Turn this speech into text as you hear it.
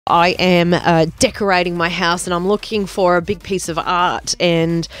I am decorating my house and I'm looking for a big piece of art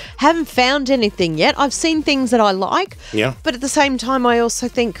and haven't found anything yet. I've seen things that I like, but at the same time I also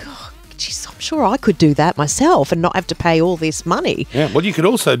think, geez, I'm sure I could do that myself and not have to pay all this money. Yeah, well, you could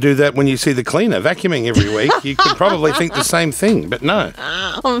also do that when you see the cleaner vacuuming every week. You could probably think the same thing, but no.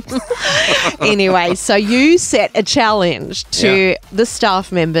 Anyway, so you set a challenge to the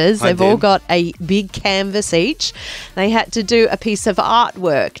staff members. They've all got a big canvas each. They had to do a piece of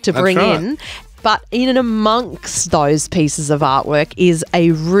artwork to bring in. But in and amongst those pieces of artwork is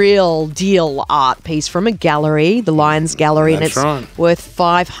a real deal art piece from a gallery, the Lions Gallery, and it's worth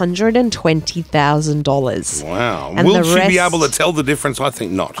 $520,000. Wow. And will she be able to tell the difference? I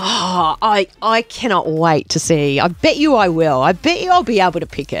think not. Oh, I cannot wait to see. I bet you I will. I bet you I'll be able to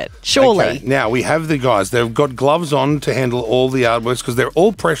pick it, surely. Okay. Now, we have the guys. They've got gloves on to handle all the artworks because they're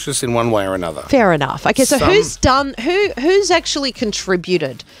all precious in one way or another. Fair enough. Okay, so who's actually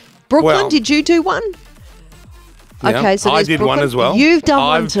contributed? Brooklyn, did you do one? Yeah, okay, so I did Brooklyn. one as well. You've done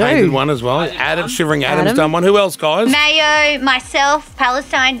one too. I've painted one as well. Shivering Adam's done one. Who else, guys? Mayo, myself,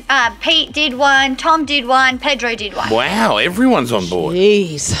 Palestine. Pete did one. Tom did one. Pedro did one. Wow, everyone's on board.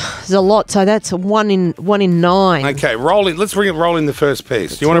 Jeez, there's a lot. So that's one in 9. Okay, roll in. Let's roll in the first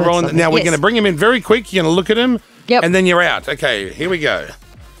piece. Do you want to roll in? Now we're going to bring him in very quick. You're going to look at him. Yep. And then you're out. Okay, here we go.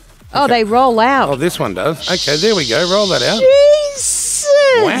 Oh, they roll out. Oh, this one does. Okay, there we go. Roll that out. Jesus.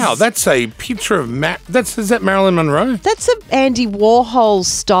 Wow, that's a picture of is that Marilyn Monroe? That's an Andy Warhol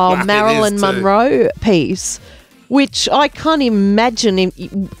style Marilyn Monroe piece, which I can't imagine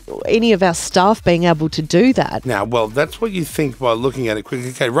any of our staff being able to do that. Now, well, that's what you think by looking at it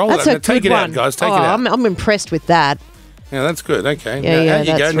quickly. Okay, roll it out. Now, take it out, guys. Take it out. I'm impressed with that. Yeah, that's good. Okay. Yeah, now, there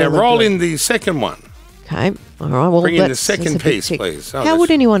you go. Now, really roll in the second one. Okay. All right. Well, bring in the second piece, please. How would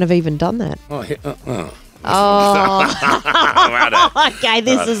anyone have even done that? Okay,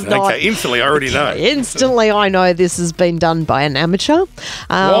 this is not... Okay, instantly, I already know. Instantly, I know this has been done by an amateur.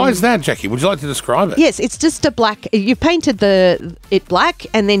 Why is that, Jackie? Would you like to describe it? Yes, it's just a black... You've painted it black,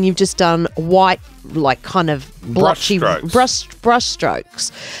 and then you've just done white, like kind of blotchy brush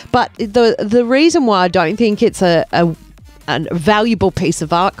strokes. But the reason why I don't think it's a valuable piece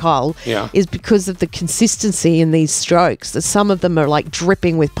of art, Kyle, is because of the consistency in these strokes. Some of them are like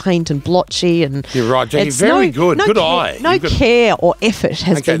dripping with paint and blotchy, and you're right, Jackie. Very good. Good eye. No care or effort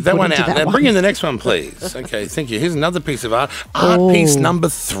has been put into that. Now bring in the next one, please. Okay, thank you. Here's another piece of art. Piece number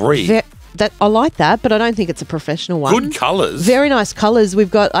 3. I like that, but I don't think it's a professional one. Good colours. Very nice colours.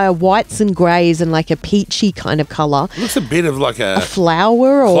 We've got whites and greys and like a peachy kind of colour. Looks a bit of like a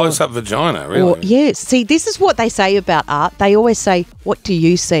flower or close-up vagina, really. Yes. See, this is what they say about art. They always say, "What do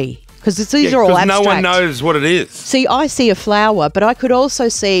you see?" Because these are all abstract. No one knows what it is. See, I see a flower, but I could also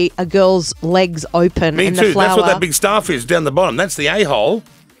see a girl's legs open. Me and too. The flower. That's what that big starfish down the bottom. That's the a-hole.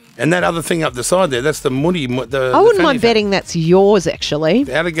 And that other thing up the side there, that's the muddy... I wouldn't mind betting that's yours, actually.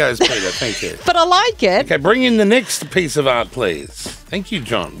 Out it goes, Peter. Thank you. But I like it. Okay, bring in the next piece of art, please. Thank you,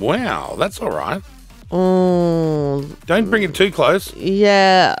 John. Wow, that's all right. Oh. Don't bring it too close.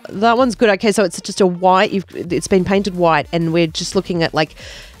 Yeah, that one's good. Okay, so it's just a white. It's been painted white, and we're just looking at like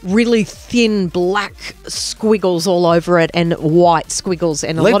really thin black squiggles all over it and white squiggles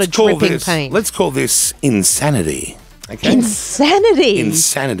and a lot of dripping paint. Let's call this insanity. Okay. Insanity.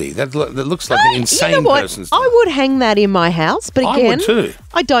 That looks like an insane person's thing. I would hang that in my house, but again, I would too.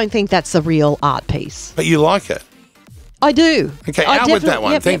 I don't think that's a real art piece. But you like it? I do. Okay, out with that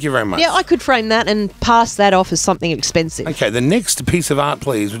one. Thank you very much. Yeah, I could frame that and pass that off as something expensive. Okay, the next piece of art,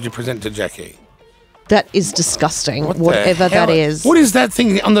 please, would you present to Jackie? That is disgusting, whatever that is. What is that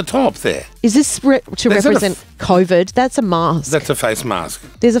thing on the top there? Is this to represent COVID? That's a mask. That's a face mask.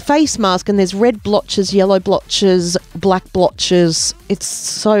 There's a face mask and there's red blotches, yellow blotches, black blotches. It's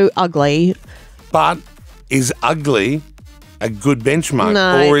so ugly. But is ugly a good benchmark?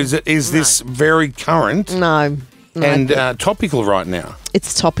 No. Or is this very current? No. And topical right now?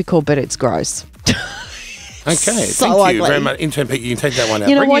 It's topical, but it's gross. Okay, thank you very much. Intern Pete, you can take that one out.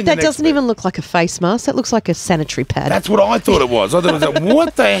 You know what? That doesn't even look like a face mask. That looks like a sanitary pad. That's what I thought it was. I thought it was like,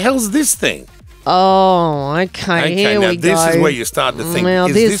 what the hell's this thing? Oh, okay. Here now we go. This is where you start to think,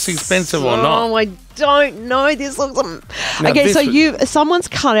 is this expensive or not? Oh, I don't know. This looks... Okay, so someone's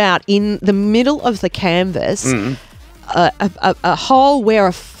cut out in the middle of the canvas a hole where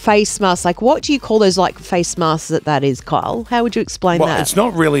a face mask, like what do you call those like face masks that is, Kyle? How would you explain that? Well, it's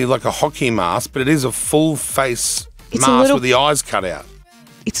not really like a hockey mask, but it is a full face mask with the eyes cut out.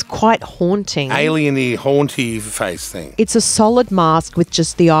 It's quite haunting. Alien-y, haunty face thing. It's a solid mask with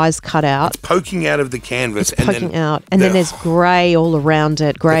just the eyes cut out. It's poking out of the canvas. And then there's grey all around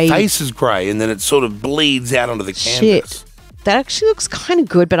it. Grey. The face is grey and then it sort of bleeds out onto the canvas. that actually looks kind of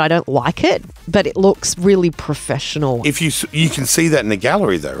good, but I don't like it. But it looks really professional. If you can see that in the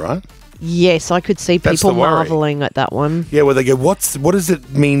gallery, though, right? Yes, I could see That's people the worry. marveling at that one. Yeah, where they go, what does it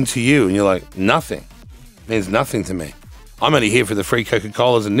mean to you? And you're like, nothing. It means nothing to me. I'm only here for the free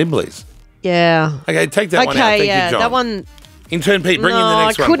Coca-Colas and Nibblies. Yeah. Okay, take that one out. Thank you, John. That one. Intern Pete, bring in the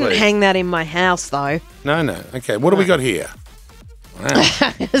next I one, couldn't please. hang that in my house, though. No. Okay, what do we got here? Wow.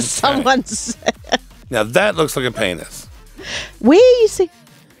 Someone said. Now, that looks like a penis. Where you see?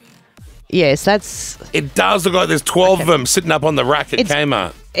 Yes, that's. It does look like there's 12 of them sitting up on the rack at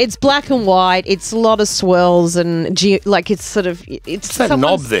Kmart. It's black and white. It's a lot of swirls and it's sort of. It's that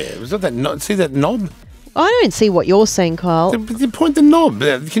knob there. Was that knob? See that knob? I don't see what you're seeing, Kyle. You point the knob.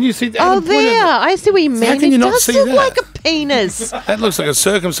 Can you see that? Oh, there. I see what you mean. How can you not does see look that? like a penis. That looks like a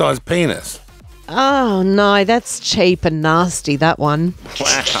circumcised penis. Oh, no. That's cheap and nasty, that one.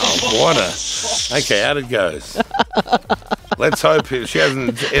 Wow. What a... Okay, out it goes. Let's hope she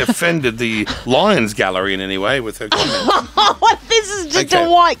hasn't offended the Lions Gallery in any way with her comment. This is just a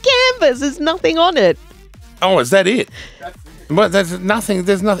white canvas. There's nothing on it. Oh, is that it? But there's nothing.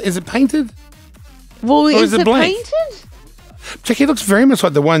 There's nothing. Is it painted? Well, is it blank? painted? Jackie, it looks very much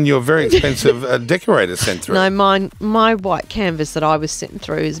like the one your very expensive decorator sent through. No, my white canvas that I was sent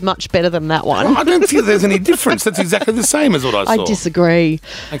through is much better than that one. Well, I don't think there's any difference. That's exactly the same as what I saw. I disagree.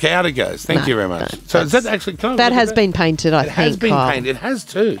 Okay, out it goes. Thank you very much. So is that actually... That has been painted, I think. It has been painted. It has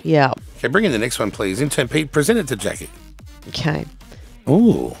too. Yeah. Okay, bring in the next one, please. Intern Pete, present it to Jackie. Okay.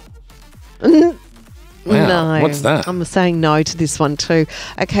 Ooh. Wow. No. What's that? I'm saying no to this one too.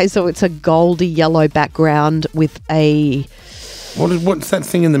 Okay, so it's a goldy yellow background with a... What's that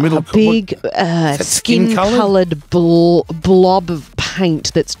thing in the middle? A big skin-coloured blob of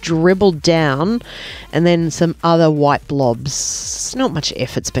paint that's dribbled down, and then some other white blobs. Not much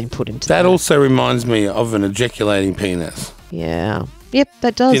effort's been put into that. That also reminds me of an ejaculating penis. Yeah. Yep,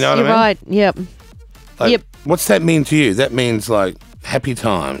 that does. You know what I mean? Right. Yep. Yep. What's that mean to you? That means like happy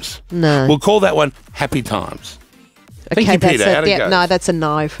times. No. We'll call that one happy times. Okay, Thank you, Peter. How'd it go? No, that's a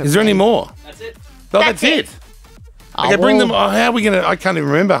no from Is there me. any more? That's it. Oh, that's it. Okay, bring them. Oh, how are we going to... I can't even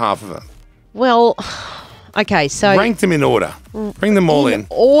remember half of them. Well, okay, so... Rank them in order. Bring them all in.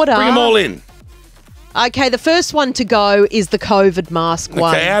 Order. Bring them all in. Okay, the first one to go is the COVID mask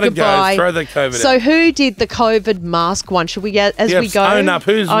one. Okay, out it goes. Throw the COVID So out. who did the COVID mask one? Should we get as we go? Own up.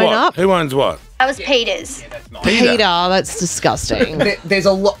 Who's own what? Up? Who owns what? That was Peter's. Peter, that's disgusting. There's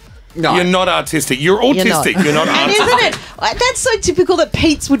a lot. No. You're not artistic. You're autistic. You're not And artistic. isn't it? That's so typical that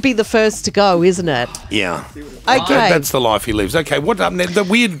Pete's would be the first to go, isn't it? Yeah. Okay. That's the life he lives. Okay, what up next? The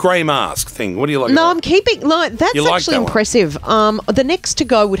weird grey mask thing. What do you like? No, about I'm keeping. Like, that's You like actually that one? impressive. The next to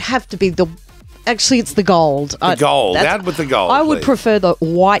go would have to be the. Actually, it's the gold. The gold. Out with the gold, I would please. prefer the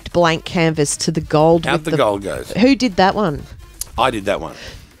white blank canvas to the gold. Out with the gold goes. Who did that one? I did that one.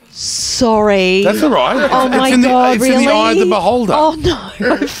 Sorry. That's all right. Oh It's my in the, God! It's Really? in the eye of the beholder. Oh no!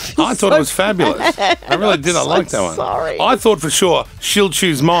 I thought it was fabulous. I really did. I liked that one. sorry. I thought for sure she'll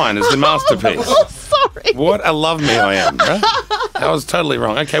choose mine as the masterpiece. Oh, sorry. What a love me I am. Right? That was totally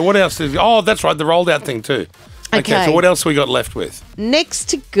wrong. Okay, what else? Oh, that's right. The rolled out thing too. Okay, so what else we got left with? Next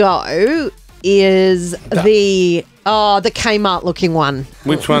to go is the Kmart looking one.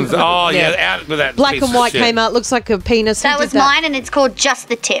 Which one's? Oh, yeah, out with that. Black piece and of white shit. Kmart looks like a penis. That Who did was mine, and it's called Just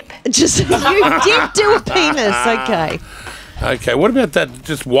the Tip. Just you did do a penis. Okay. Okay, what about that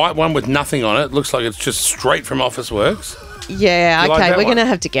just white one with nothing on it? Looks like it's just straight from Officeworks. Yeah. You like Okay. that We're one? gonna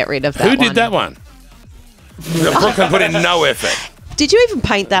have to get rid of that. Who did that one? Brooklyn put in no effort. Did you even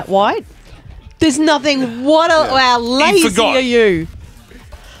paint that white? There's nothing. What? How lazy forgot. are you?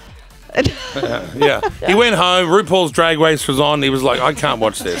 Yeah. He went home, RuPaul's Drag Race was on. He was like, I can't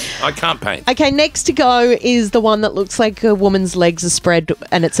watch this. I can't paint. Okay, next to go is the one that looks like a woman's legs are spread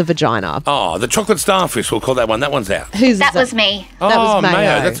and it's a vagina. Oh, the chocolate starfish, we'll call that one. That one's out. Who's That was me. That was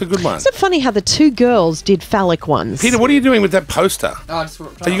Mayo. That's a good one. Isn't it funny how the two girls did phallic ones? Peter, what are you doing with that poster? Oh, just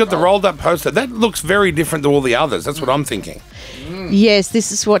Oh, you got the rolled up poster. That looks very different to all the others. That's what I'm thinking. Yes, this.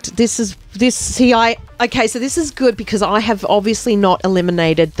 See, okay, so this is good because I have obviously not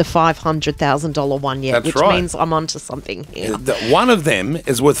eliminated the $500,000 one yet, That's which right. means I'm onto something here. One of them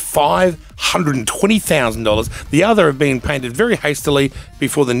is worth $520,000. The other have been painted very hastily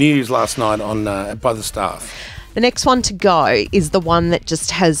before the news last night on by the staff. The next one to go is the one that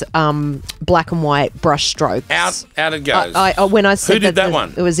just has black and white brush strokes. Out it goes. When I said Who did that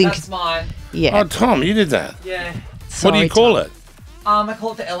one? it was That's mine. yeah. Oh, Tom, you did that. Yeah. What do you call Tom. it? I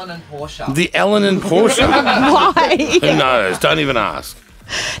call it the Ellen and Portia. The Ellen and Portia. Why? Who knows? Don't even ask.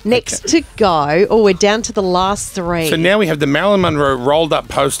 Next to go. Oh, we're down to the last three. So now we have the Marilyn Monroe rolled up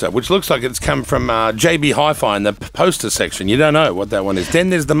poster, which looks like it's come from JB Hi-Fi in the poster section. You don't know what that one is. Then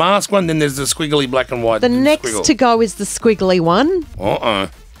there's the mask one. Then there's the squiggly black and white. The next squiggle. to go is the squiggly one.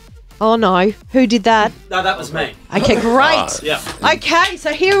 Oh no, who did that? No, that was me. Okay, great. Yeah. Okay,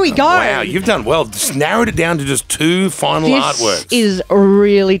 so here we go. Wow, you've done well. Just narrowed it down to just 2 final artworks. This is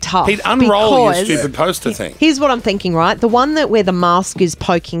really tough. Pete, unroll your because stupid poster thing. Here's what I'm thinking, right? The one where the mask is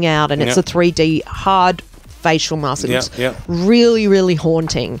poking out and it's a 3D hard facial mask. It's really, really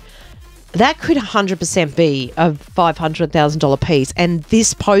haunting. That could 100% be a $500,000 piece. And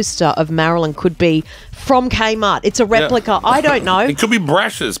this poster of Marilyn could be from Kmart. It's a replica. I don't know. It could be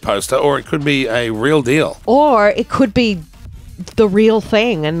Brash's poster or it could be a real deal. Or it could be the real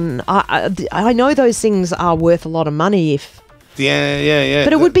thing. And I know those things are worth a lot of money if... Yeah.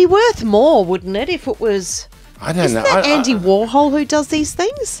 But it would be worth more, wouldn't it, if it was... I don't know. Isn't that Andy Warhol who does these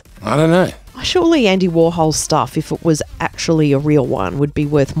things? I don't know. Surely Andy Warhol's stuff, if it was actually a real one, would be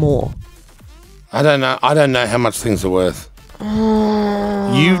worth more. I don't know. I don't know how much things are worth.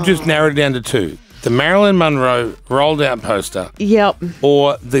 You've just narrowed it down to 2. The Marilyn Monroe rolled out poster. Yep.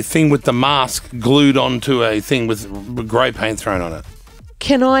 Or the thing with the mask glued onto a thing with grey paint thrown on it.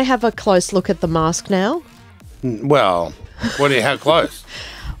 Can I have a close look at the mask now? Well, how close?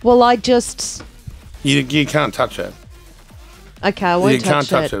 Well, I just... You can't touch it. Okay, I won't touch it. You can't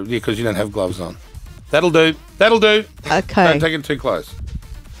touch it because you don't have gloves on. That'll do. Okay. Don't take it too close.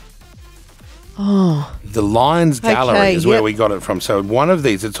 Oh. The Lions Gallery is where we got it from. So one of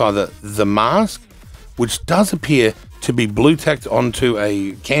these, it's either the mask, which does appear to be blue tacked onto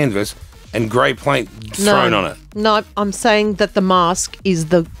a canvas and grey paint thrown on it. No, I'm saying that the mask is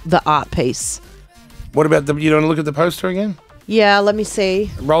the art piece. What about you don't want to look at the poster again? Yeah, let me see.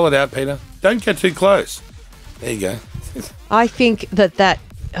 Roll it out, Peter. Don't get too close. There you go. I think that...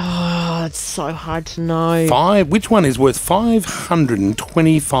 Oh, it's so hard to know. Which one is worth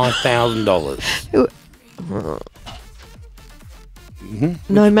 $525,000?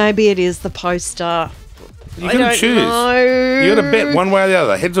 No, maybe it is the poster. You got to choose. Know. You got to bet one way or the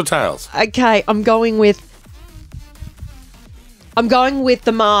other, heads or tails. Okay, I'm going with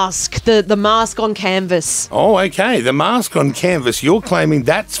the mask, the mask on canvas. Oh, okay, the mask on canvas. You're claiming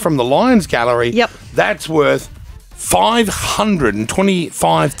that's from the Lions Gallery. Yep. That's worth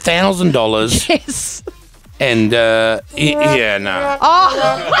 $525,000. Yes. And no.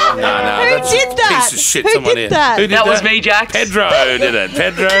 Oh, No, who that's did a that? piece of shit. Who Someone did that? Who did That was me, Jax. Pedro did it.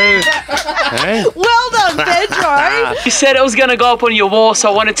 Pedro. Hey? Well done, Pedro. You said it was going to go up on your wall,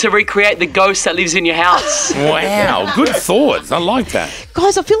 so I wanted to recreate the ghost that lives in your house. Wow, good thoughts. I like that.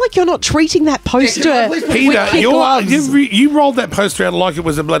 Guys, I feel like you're not treating that poster Peter, with gloves. you rolled that poster out like it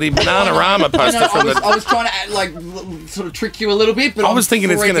was a bloody Bananarama poster from the... I was trying to sort of trick you a little bit, but I was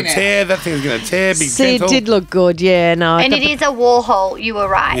thinking it's going to tear. That thing's going to tear. Be See, gentle. it did look good, yeah. No, And it is a Warhol. You were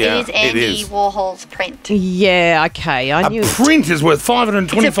right. Yeah, it is Andy it is. Warhol's print. Yeah, okay. I knew. A print is worth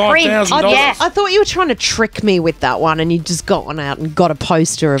 $525,000. Yeah. I thought you were trying to trick me with that one, and you just got one out and got a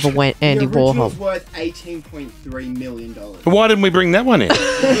poster of Andy The Warhol. original's worth $18.3 million. Why didn't we bring that one in?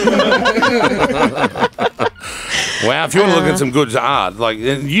 Wow, if you want to look at some good art,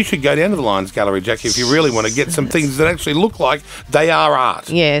 you should go down to the Lions Gallery, Jackie, if you really want to get some things that actually look like they are art.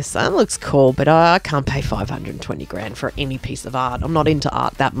 Yes, that looks cool, but I can't pay $520,000 for any piece of art. I'm not into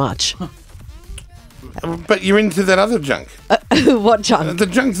art that much. But you're into that other junk. What junk? The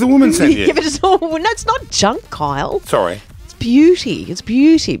junk the woman sent you. Yeah, but it's not junk, Kyle. Sorry. It's beauty. It's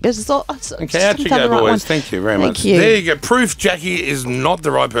beauty. But it's Okay, out you go, boys. Thank you very much. Thank you. There you go. Proof Jackie is not the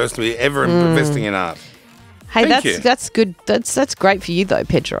right person to be ever investing in art. Hey, Thank you. that's good. That's great for you though,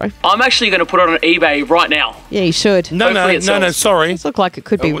 Pedro. I'm actually going to put it on eBay right now. Yeah, you should. No, Hopefully it sells. sorry. It looks like it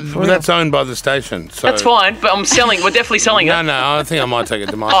could be. That's owned by the station. So. That's fine, but I'm selling. We're definitely selling it. No, I think I might take it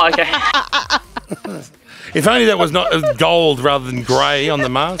to my. Oh, okay. If only that was not gold rather than grey on the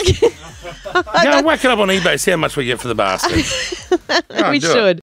mask. Go whack it up on eBay, see how much we get for the basket. We should.